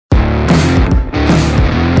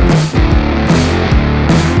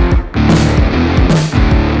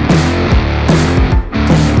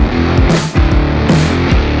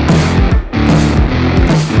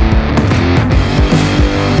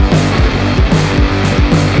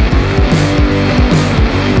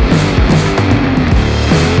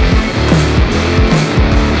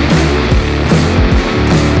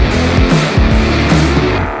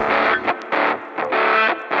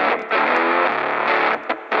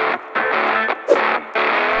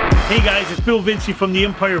Hey guys, it's Bill Vinci from the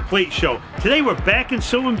Empire Plate Show. Today we're back in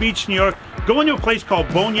Sylvan Beach, New York, going to a place called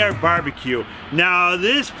Boneyard BBQ. Now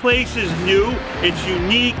this place is new, it's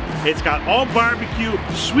unique, it's got all barbecue,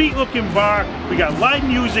 sweet looking bar, we got live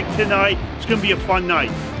music tonight, it's gonna be a fun night.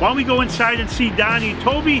 Why don't we go inside and see Donnie and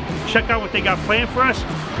Toby, check out what they got planned for us.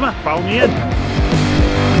 Come on, follow me in.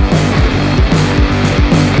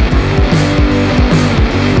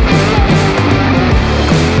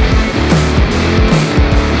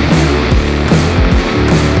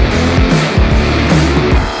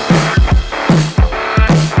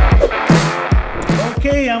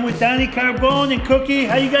 I'm with Donnie, Carbone, and Cookie.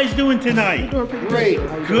 How you guys doing tonight? Great.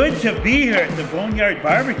 Good to be here at the Boneyard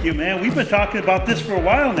BBQ, man. We've been talking about this for a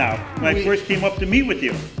while now, when I first came up to meet with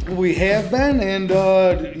you. We have been, and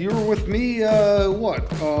you were with me,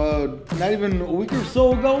 not even a week or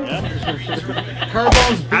so ago? Yeah.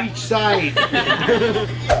 Carbone's Beachside.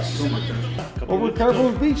 Over at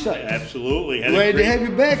Carbone's Beachside. Absolutely. Glad to have you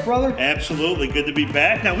back, brother. Absolutely. Good to be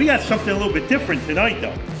back. Now, we got something a little bit different tonight,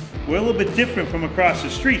 though. We're a little bit different from across the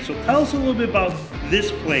street. So tell us a little bit about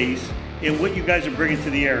this place and what you guys are bringing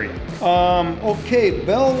to the area. Okay,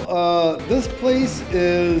 Bill, this place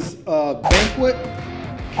is banquet,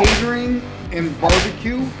 catering, and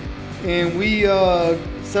barbecue. And we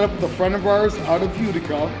set up the front of ours out of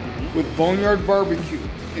Utica with Boneyard Barbecue.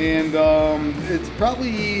 And it's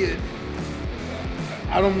probably,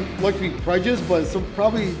 I don't like to be prejudiced, but it's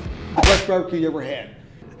probably the best barbecue you ever had.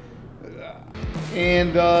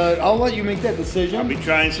 And I'll let you make that decision. I'll be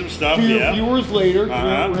trying some stuff, to your viewers later.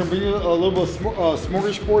 We're going to bring you a little bit of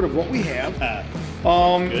smorgasbord of what we have.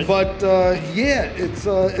 Yeah, it's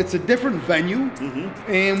a different venue.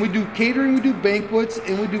 And we do catering, we do banquets,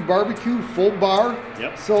 and we do barbecue, full bar.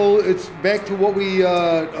 Yep. So it's back to what we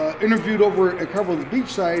interviewed over at Carbone's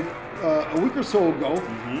Beachside a week or so ago.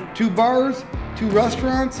 2 bars, 2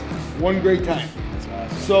 restaurants, 1 great time.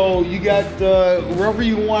 So you got wherever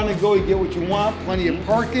you want to go, you get what you want. Plenty of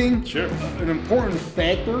parking. Sure. An important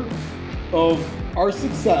factor of our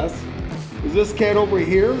success is this cat over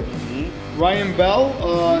here, Ryan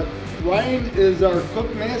Bell. Ryan is our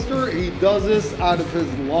cook master. He does this out of his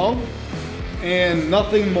love and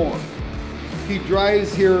nothing more. He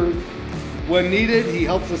drives here when needed. He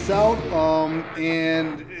helps us out,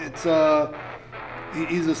 and it's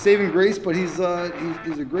he's a saving grace, but he's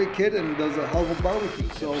a great kid and does a hell of a barbecue.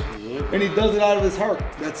 So, and he does it out of his heart.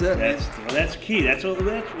 That's it. That's key. That's what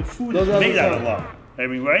food is made out of love. I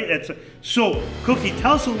mean, right? So, Cookie,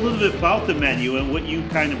 tell us a little bit about the menu and what you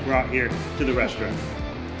kind of brought here to the restaurant.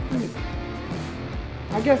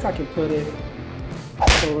 I guess I can put it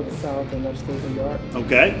over the South and upstate New York.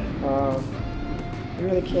 Okay. You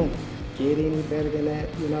really can't get any better than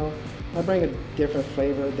that, you know. I bring a different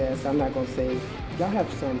flavor that's, I'm not going to say, y'all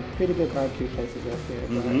have some pretty good barbecue places up there,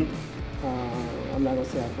 but I'm not going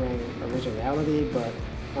to say I bring originality, but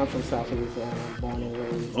I'm from South Louisiana, I'm born and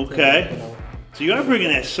raised. Okay. You know. So you are bringing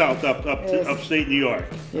that South up to upstate New York.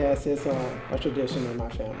 Yes, it's a tradition in my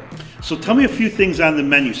family. So tell me a few things on the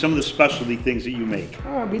menu, some of the specialty things that you make.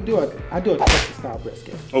 I do a Texas-style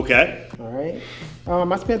brisket. Okay. All right.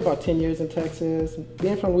 I spent about 10 years in Texas.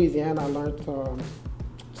 Being from Louisiana, I learned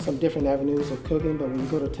some different avenues of cooking, but when you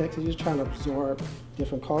go to Texas, you're trying to absorb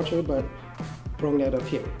different culture, but bring that up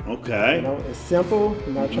here. Okay. You know, it's simple.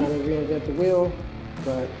 You're not trying to reinvent the wheel,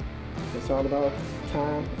 but it's all about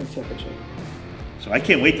time and temperature. So I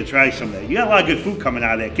can't wait to try some of that. You got a lot of good food coming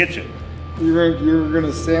out of that kitchen. You're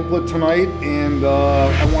gonna sample it tonight, and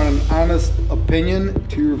I want an honest opinion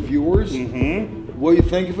to your viewers. What you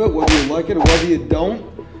think of it, whether you like it or whether you don't.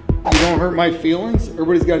 You don't hurt my feelings.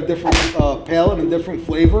 Everybody's got a different palate and different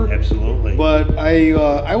flavor. Absolutely. But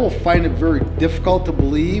I will find it very difficult to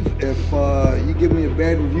believe if you give me a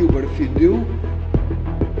bad review. But if you do,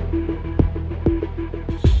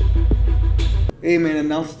 hey man,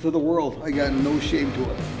 announce it to the world. I got no shame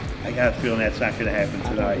to it. I got a feeling that's not going to happen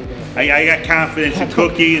tonight. I got confidence in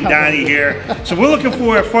Cookie and Donnie here. So we're looking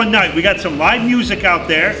for a fun night. We got some live music out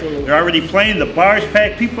there. Absolutely. They're already playing. The bar's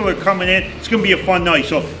packed. People are coming in. It's going to be a fun night.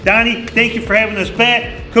 So Donnie, thank you for having us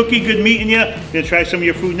back. Cookie, good meeting you. We're going to try some of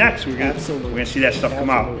your food next. We're going to see that stuff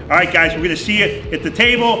come out. All right, guys, we're going to see you at the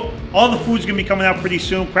table. All the food's going to be coming out pretty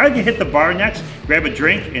soon. Probably going to hit the bar next, grab a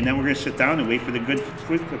drink, and then we're going to sit down and wait for the good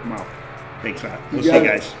food to come out. Thanks a lot. We'll see you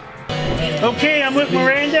guys. Okay, I'm with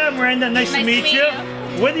Miranda. Miranda, nice to meet you.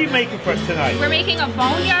 What are you making for us tonight? We're making a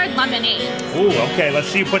Boneyard lemonade. Ooh, okay. Let's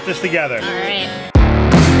see you put this together. All right.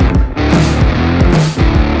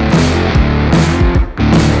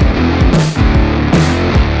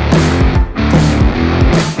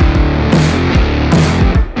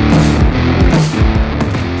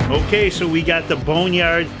 Okay, so we got the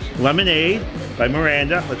Boneyard lemonade by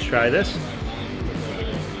Miranda. Let's try this.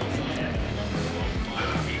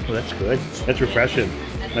 Oh, that's good. That's refreshing.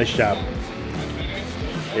 Nice job.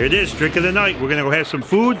 There it is, drink of the night. We're gonna go have some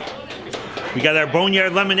food. We got our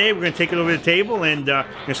Boneyard lemonade. We're gonna take it over to the table and we're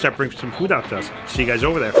gonna start bringing some food out to us. See you guys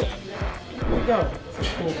over there. Here we go. Some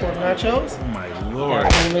pulled pork nachos. Oh my Lord.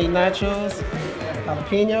 Homemade nachos,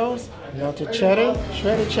 jalapenos, melted cheddar,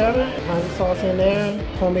 shredded cheddar, honey sauce in there,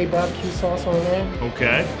 homemade barbecue sauce on there.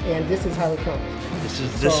 Okay. And this is how it comes. This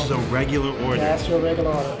is a regular order. That's your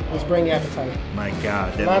regular order. Let's bring the appetizer. My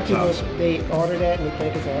God, that a lot of people, awesome. They order that and they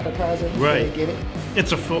think it's an appetizer. Right. They get it.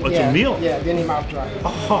 It's a meal. Yeah, then they mouth dry.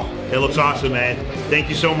 Oh, it looks awesome, man. Thank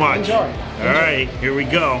you so much. Enjoy. All right, here we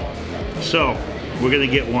go. So, we're gonna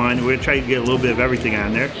get one. We're gonna try to get a little bit of everything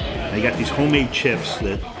on there. I got these homemade chips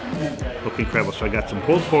that look incredible. So I got some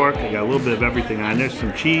pulled pork. I got a little bit of everything on there.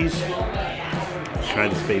 Some cheese. Let's try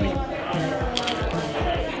this, baby.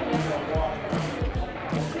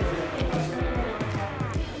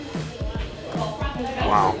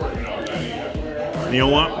 Wow. You know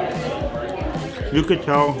what? You could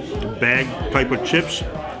tell the bag type of chips.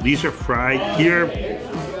 These are fried here.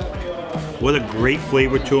 What a great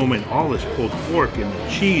flavor to them, and all this pulled pork and the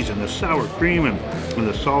cheese and the sour cream and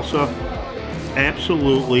the salsa.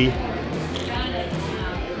 Absolutely.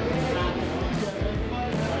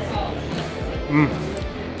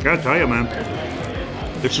 Gotta tell you, man,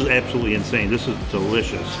 this is absolutely insane. This is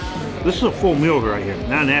delicious. This is a full meal right here,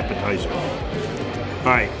 not an appetizer. All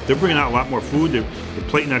right, they're bringing out a lot more food. They're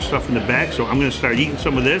plating our stuff in the back, so I'm gonna start eating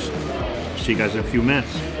some of this. See you guys in a few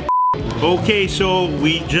minutes. Okay, so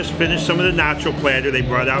we just finished some of the nacho platter they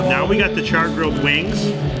brought out. Now we got the char grilled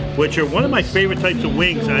wings, which are one of my favorite types of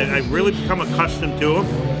wings. I've really become accustomed to them,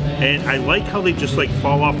 and I like how they just like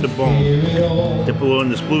fall off the bone. Dip a little in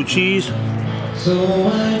this blue cheese.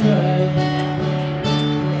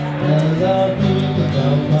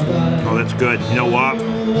 Oh, that's good. You know what?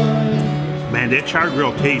 Man, that char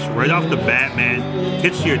grill taste right off the bat, man,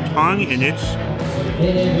 hits your tongue, and it's,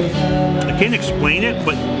 I can't explain it,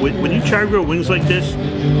 but when you char grill wings like this,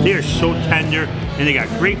 they are so tender, and they got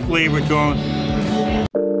great flavor to them.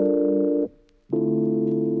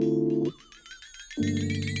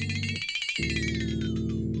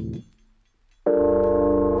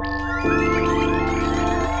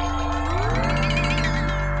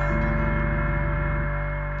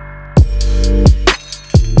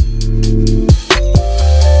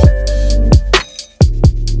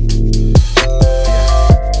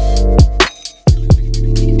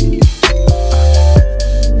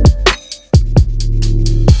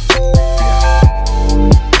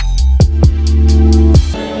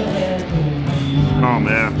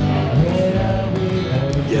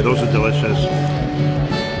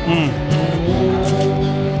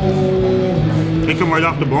 They come right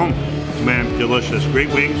off the bone. Man, delicious. Great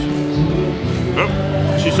wings. Oh,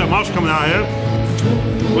 see something else coming out here.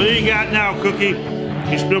 What do you got now, Cookie?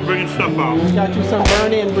 He's still bringing stuff out. Got you some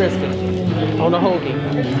burnt-in brisket on the hoagie.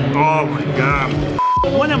 Oh my God.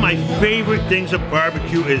 One of my favorite things of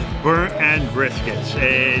barbecue is burnt-end briskets.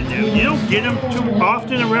 And you don't get them too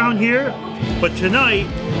often around here, but tonight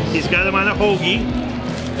he's got them on a hoagie.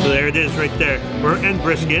 So there it is right there. Burnt-end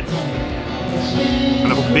briskets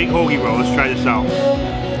on a big hoagie roll. Let's try this out.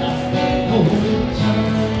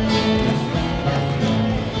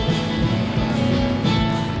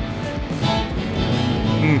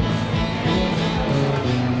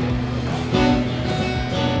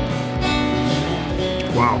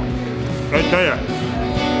 Wow. I tell you,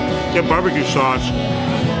 that barbecue sauce,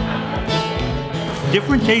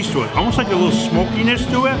 different taste to it. Almost like a little smokiness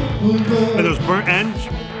to it. And those burnt ends,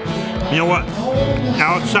 you know what?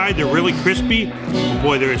 Outside they're really crispy.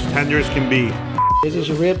 Boy, they're as tender as can be. This is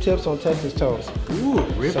your rib tips on Texas toast. Ooh,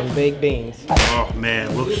 rib. Some baked beans. Oh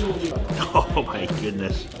man, looks, oh my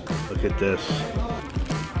goodness. Look at this.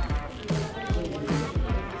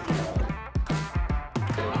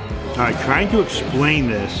 All right, trying to explain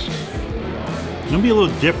this, it's gonna be a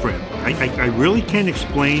little different. I really can't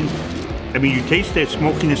explain. I mean, you taste that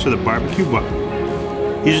smokiness of the barbecue, but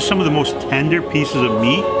these are some of the most tender pieces of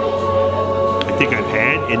meat I think I've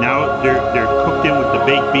had, and now they're cooked in with the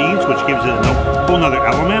baked beans, which gives it a whole nother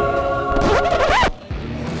element.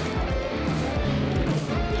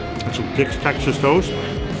 And some thick Texas toast.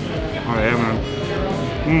 Oh yeah,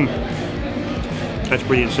 man. That's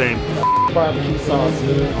pretty insane. Barbecue sauce.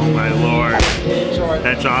 Oh my Lord.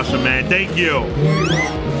 That's awesome, man. Thank you.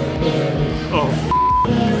 Oh,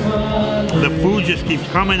 the food just keeps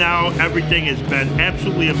coming out. Everything has been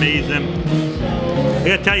absolutely amazing. I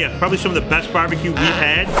gotta tell you, probably some of the best barbecue we've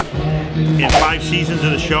had. in 5 seasons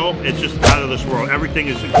of the show, it's just out of this world. Everything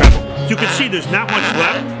is incredible. So you can see there's not much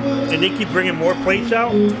left, and they keep bringing more plates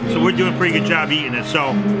out, so we're doing a pretty good job eating it.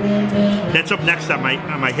 So that's up next on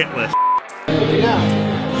my hit list. Now,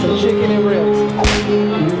 some chicken and ribs.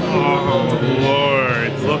 Oh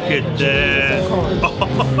Lord, look at that.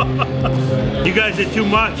 You guys did too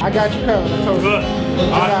much. I got you covered, I told you. Good.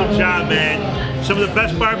 Awesome job, man. Some of the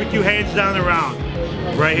best barbecue hands down around.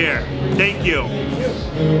 Right here. Thank you.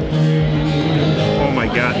 Oh my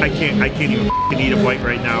God, I can't even eat a bite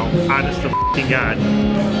right now. Honest to God.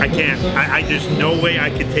 I can't. There's no way I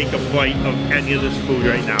could take a bite of any of this food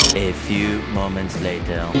right now. A few moments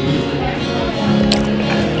later.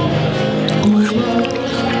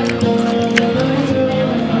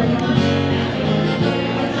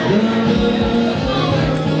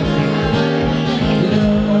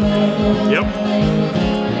 Yep.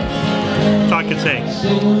 That's all I can say.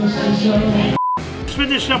 Let's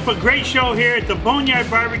finish up a great show here at the Boneyard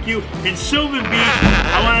Barbecue in Sylvan Beach.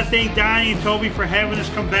 I want to thank Donnie and Toby for having us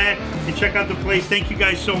come back and check out the place. Thank you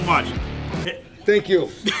guys so much. Thank you.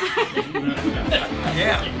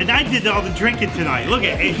 Yeah. And I did all the drinking tonight. Look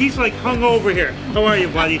at it. He's like hung over here. How are you,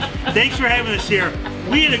 buddy? Thanks for having us here.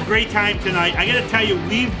 We had a great time tonight. I got to tell you,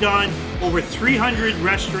 we've done over 300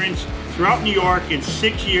 restaurants throughout New York in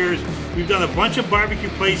 6 years. We've done a bunch of barbecue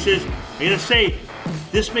places. I got to say,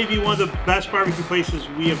 this may be one of the best barbecue places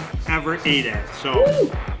we have ever ate at. So,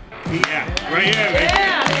 yeah, right here, man.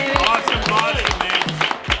 Yeah, man. Awesome, man.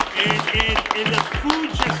 And the food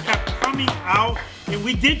just kept coming out. And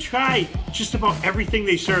we did try just about everything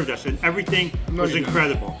they served us, and everything was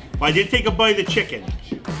incredible. Well, I did take a bite of the chicken.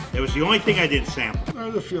 That was the only thing I didn't sample.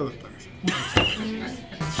 There's a few other things.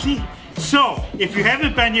 See? So, if you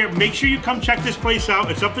haven't been here, make sure you come check this place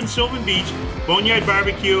out. It's up in Sylvan Beach, Boneyard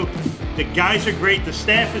Barbecue. The guys are great. The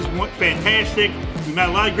staff is fantastic. We met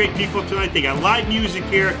a lot of great people tonight. They got live music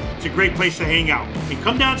here. It's a great place to hang out. And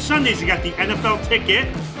come down Sundays. They got the NFL ticket,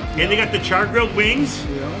 and they got the char-grilled wings.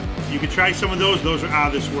 Yeah. You can try some of those. Those are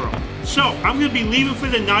out of this world. So, I'm going to be leaving for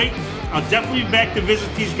the night. I'll definitely be back to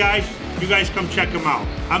visit these guys. You guys come check them out.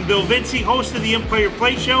 I'm Bill Vincey, host of the Empire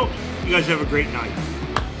Plate Show. You guys have a great night.